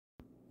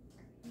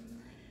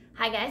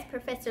Hi guys,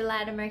 Professor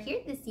Latimer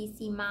here, the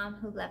CC mom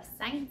who loves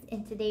science,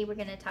 and today we're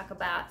going to talk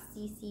about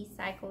CC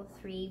Cycle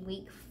 3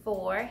 Week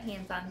 4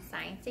 Hands-on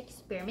Science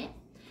Experiment.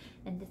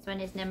 And this one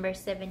is number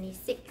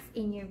 76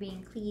 in your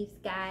Being Cleaves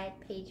Guide,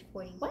 page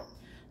 41,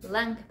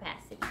 lung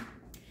capacity.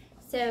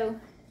 So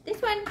this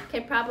one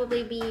could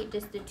probably be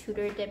just a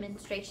tutor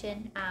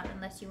demonstration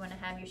unless you want to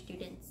have your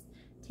students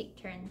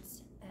take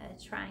turns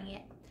trying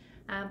it.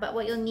 But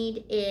what you'll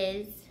need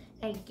is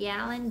a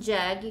gallon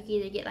jug. You can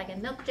either get like a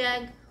milk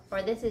jug,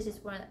 or this is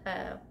just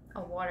a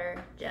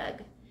water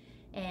jug,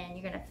 and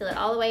you're gonna fill it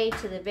all the way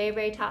to the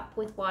very top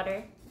with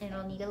water, and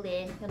it'll need a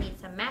lid. You'll need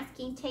some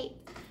masking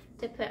tape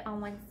to put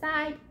on one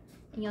side,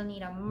 and you'll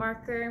need a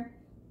marker.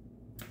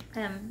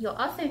 You'll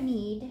also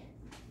need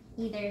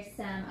either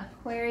some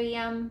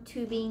aquarium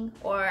tubing,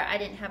 or I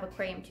didn't have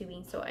aquarium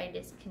tubing, so I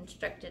just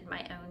constructed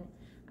my own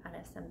out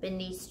of some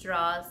bendy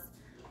straws.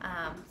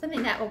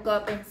 Something that will go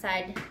up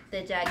inside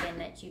the jug and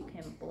that you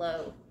can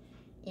blow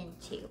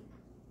into.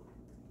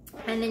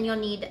 And then you'll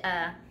need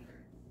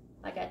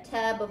like a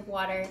tub of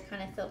water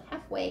kind of filled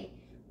halfway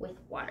with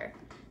water,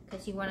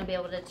 because you want to be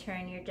able to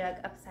turn your jug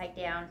upside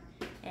down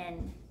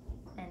and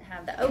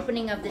have the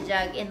opening of the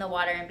jug in the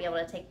water and be able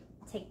to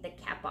take the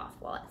cap off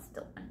while it's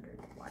still under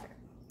the water.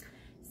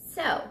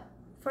 So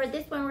for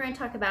this one, we're going to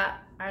talk about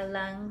our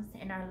lungs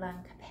and our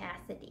lung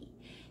capacity.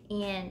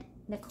 And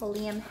Nicole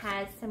Liam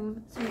has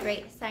some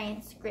great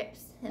science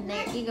scripts in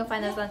there. You can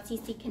find those on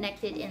CC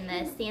Connected in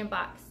the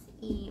Sandbox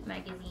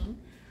e-magazine.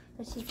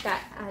 So she's got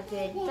a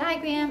good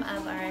diagram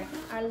of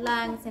our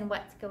lungs and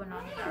what's going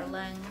on in our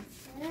lungs.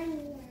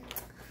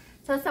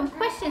 So some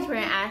questions we're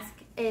going to ask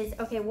is,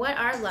 okay, what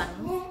are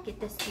lungs? Get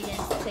the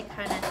students to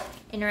kind of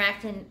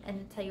interact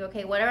and tell you,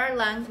 okay, what are our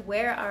lungs?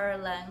 Where are our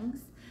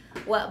lungs?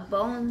 What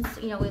bones,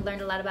 we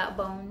learned a lot about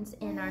bones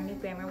in our new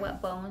grammar.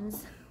 What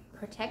bones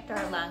protect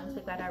our lungs?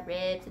 We've got our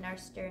ribs and our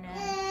sternum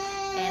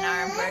and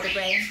our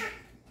vertebrae.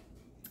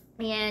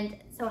 And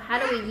so how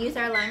do we use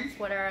our lungs?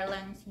 What are our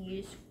lungs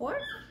used for?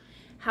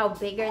 How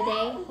big are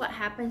they? What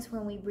happens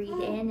when we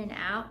breathe in and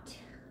out?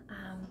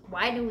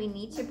 Why do we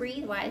need to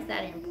breathe? Why is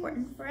that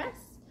important for us?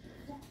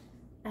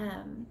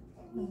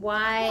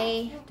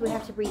 Why do we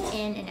have to breathe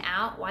in and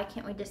out? Why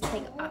can't we just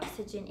take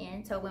oxygen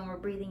in? So when we're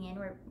breathing in,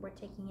 we're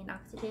taking in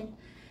oxygen.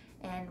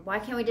 And why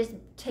can't we just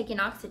take in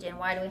oxygen?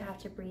 Why do we have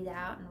to breathe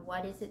out? And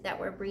what is it that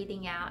we're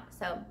breathing out?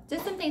 So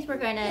just some things we're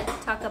going to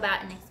talk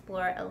about and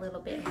explore a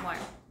little bit more.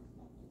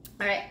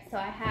 All right, so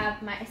I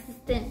have my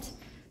assistant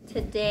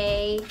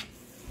today.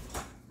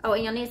 Oh,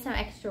 and you'll need some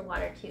extra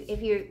water too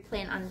if you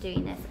plan on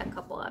doing this a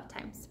couple of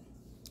times.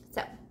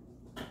 So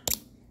I'm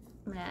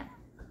gonna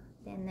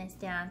bend this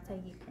down so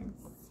you can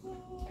see.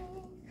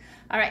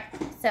 All right,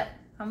 so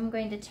I'm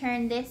going to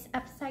turn this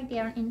upside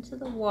down into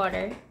the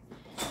water,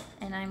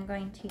 and I'm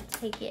going to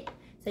take it.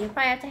 So you'll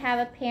probably have to have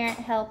a parent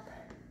help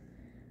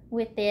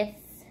with this,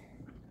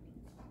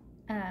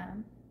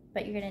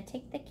 but you're gonna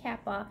take the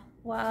cap off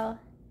while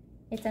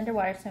it's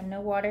underwater so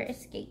no water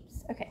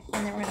escapes. Okay,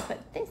 and then we're gonna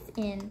put this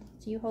in,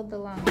 so you hold the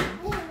long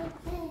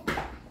one.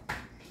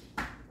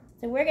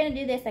 So we're gonna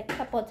do this a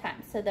couple of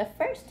times. So the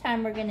first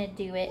time we're gonna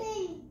do it,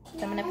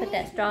 so I'm gonna put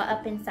that straw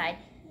up inside.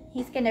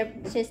 He's gonna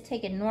just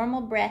take a normal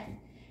breath,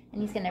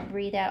 and he's gonna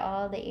breathe out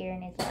all the air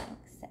in his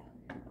lungs. So,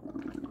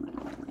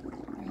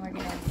 and we're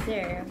gonna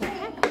observe what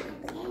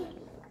happens.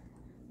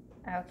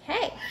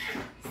 Okay,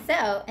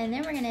 so, and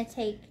then we're gonna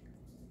take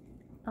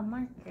a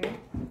marker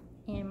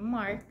and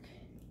mark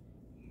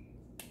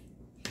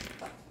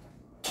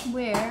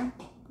where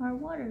our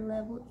water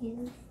level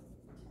is.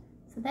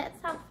 So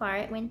that's how far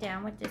it went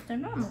down with just a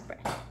normal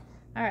breath.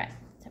 All right,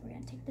 so we're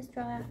gonna take the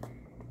straw out.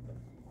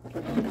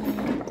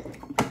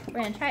 We're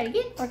gonna try it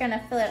again. We're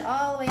gonna fill it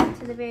all the way up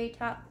to the very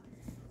top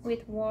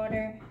with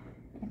water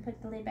and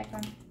put the lid back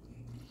on.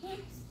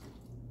 Oops.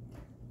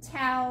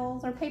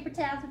 Towels or paper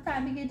towels would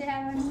probably be good to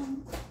have on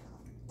hand.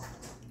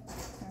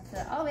 Fill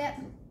it all the way up.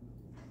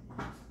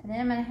 And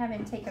then I'm gonna have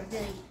him take a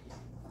really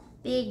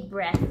big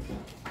breath.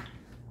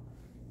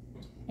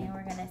 And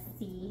we're gonna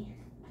see,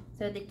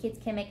 so the kids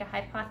can make a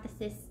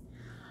hypothesis.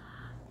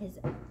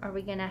 Are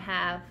we gonna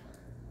have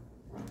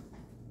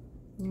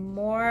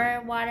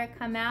more water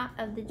come out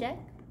of the jug?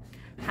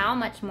 How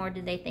much more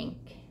do they think?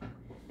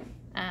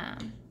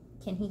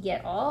 Can he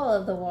get all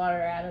of the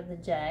water out of the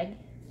jug?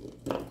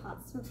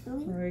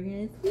 We're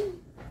gonna see.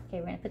 Okay,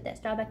 we're gonna put that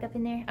straw back up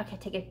in there. Okay,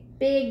 take a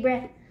big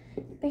breath.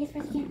 Biggest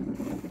breath again.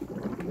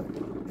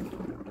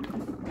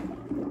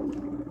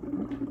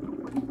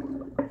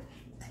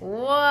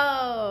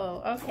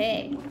 Whoa,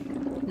 okay.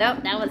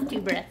 Nope, that was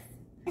 2 breaths.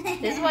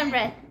 This 1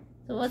 breath.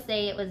 So we'll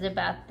say it was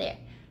about there.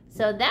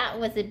 So that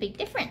was a big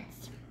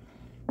difference.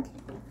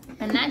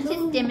 And that's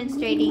just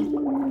demonstrating.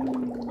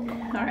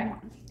 All right,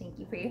 thank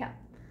you for your help.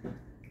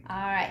 All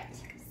right,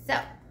 so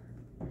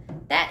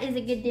that is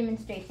a good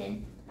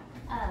demonstration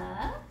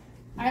of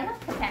our lung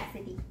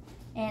capacity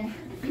and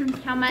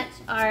how much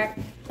our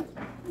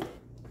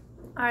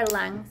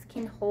lungs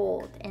can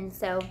hold. And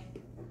so,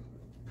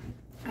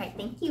 all right,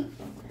 thank you.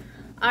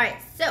 All right,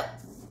 so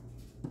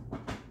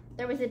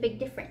there was a big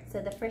difference. So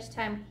the first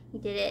time he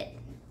did it,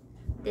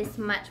 this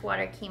much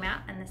water came out,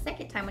 and the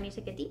second time when he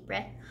took a deep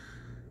breath,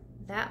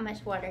 that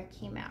much water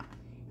came out.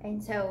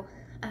 And so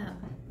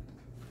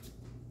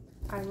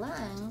our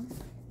lungs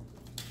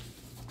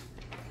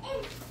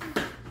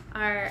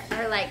are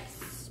like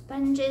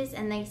sponges,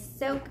 and they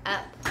soak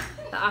up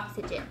the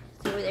oxygen.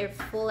 So they're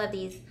full of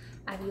these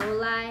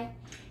alveoli,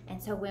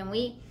 and so when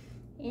we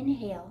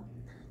inhale,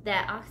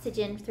 that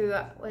oxygen through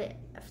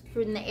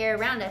the air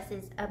around us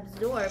is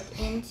absorbed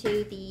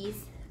into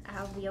these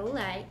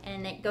alveoli,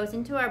 and it goes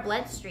into our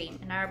bloodstream,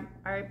 and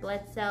our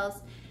blood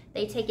cells,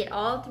 they take it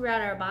all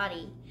throughout our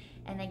body,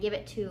 and they give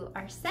it to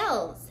our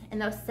cells, and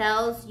those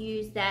cells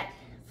use that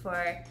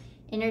for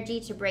energy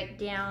to break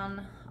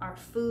down our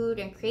food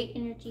and create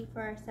energy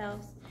for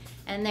ourselves.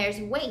 And there's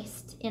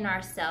waste in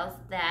our cells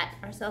that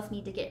our cells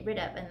need to get rid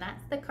of, and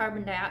that's the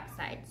carbon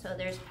dioxide. So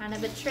there's kind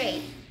of a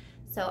trade.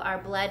 So our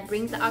blood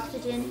brings the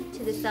oxygen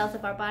to the cells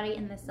of our body,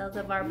 and the cells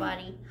of our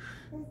body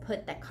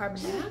put that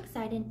carbon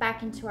dioxide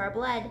back into our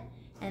blood,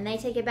 and they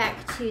take it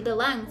back to the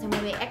lungs, and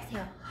when we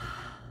exhale,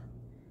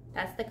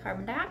 that's the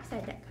carbon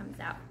dioxide that comes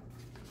out.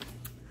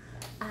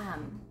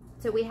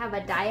 So we have a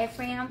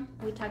diaphragm.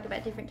 We talked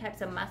about different types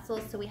of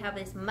muscles. So we have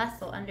this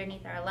muscle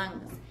underneath our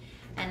lungs,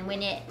 and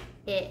when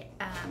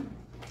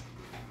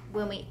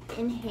when we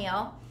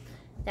inhale,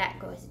 that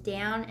goes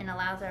down and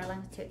allows our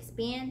lungs to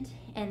expand,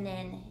 and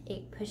then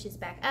it pushes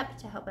back up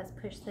to help us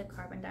push the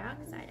carbon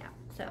dioxide out.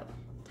 So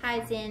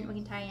ties in, we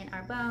can tie in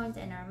our bones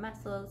and our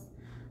muscles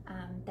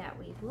that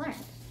we've learned.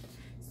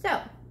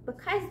 So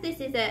because this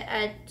is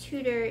a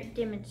tutor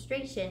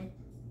demonstration,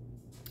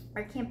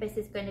 our campus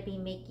is going to be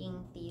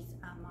making these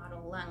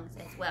model lungs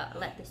as well.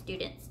 Let the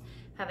students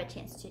have a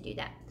chance to do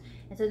that.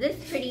 And so this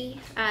is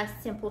pretty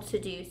simple to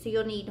do. So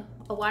you'll need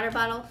a water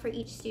bottle for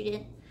each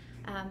student.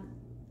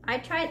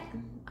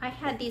 I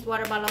had these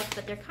water bottles,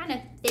 but they're kind of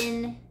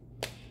thin,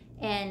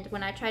 and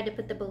when I tried to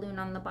put the balloon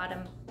on the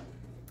bottom,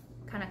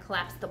 kind of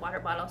collapsed the water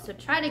bottle. So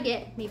try to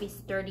get maybe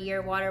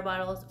sturdier water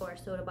bottles or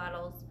soda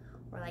bottles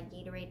or like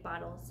Gatorade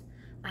bottles.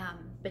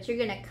 But you're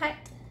gonna cut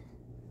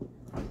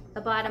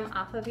the bottom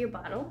off of your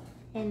bottle,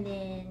 and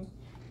then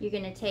you're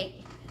gonna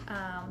take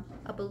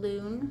a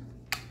balloon,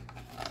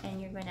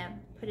 and you're gonna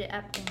put it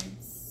up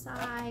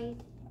inside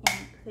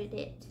and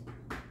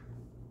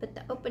put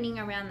the opening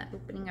around the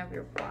opening of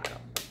your bottle.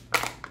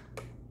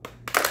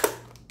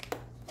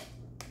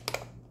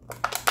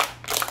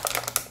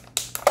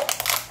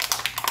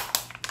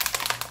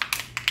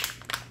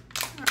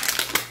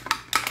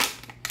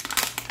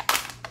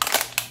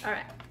 All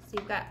right, so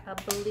you've got a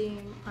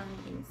balloon on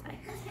the inside.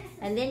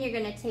 And then you're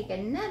gonna take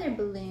another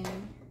balloon,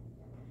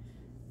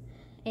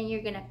 and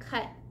you're gonna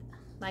cut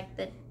like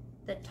the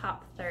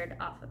top third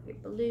off of your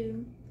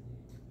balloon,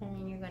 and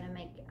then you're gonna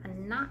make a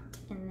knot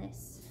in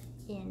this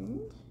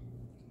end.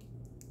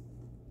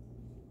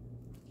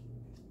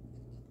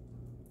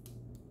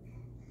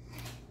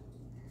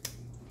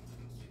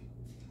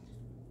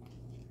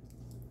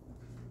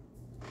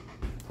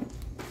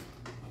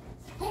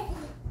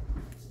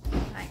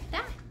 Like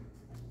that.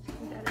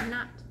 You got a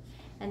knot.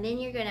 And then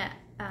you're gonna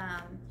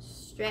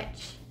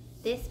stretch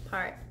this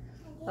part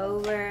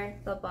over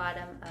the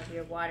bottom of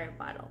your water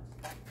bottle.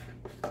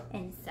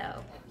 And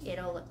so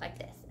it'll look like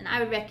this. And I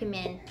would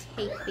recommend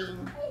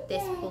taping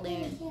this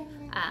balloon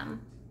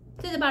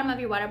to the bottom of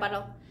your water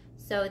bottle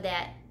so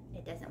that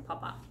it doesn't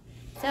pop off.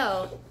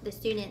 So the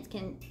students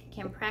can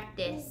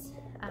practice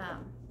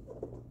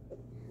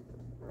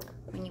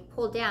when you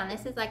pull down.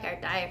 This is like our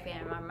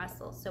diaphragm, our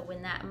muscle. So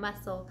when that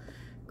muscle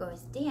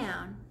goes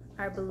down,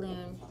 our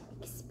balloon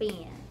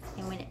expands,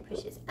 and when it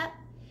pushes up,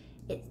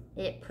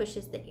 it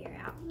pushes the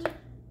air out.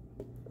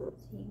 So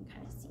you can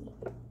kind of see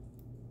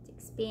it's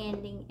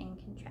expanding and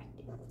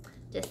contracting,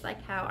 just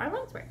like how our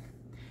lungs work.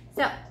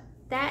 So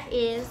that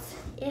is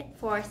it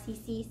for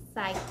CC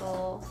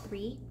Cycle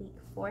 3, Week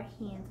 4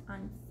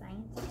 Hands-on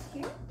Science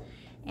Experiment.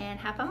 And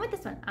have fun with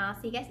this one. I'll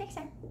see you guys next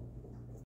time.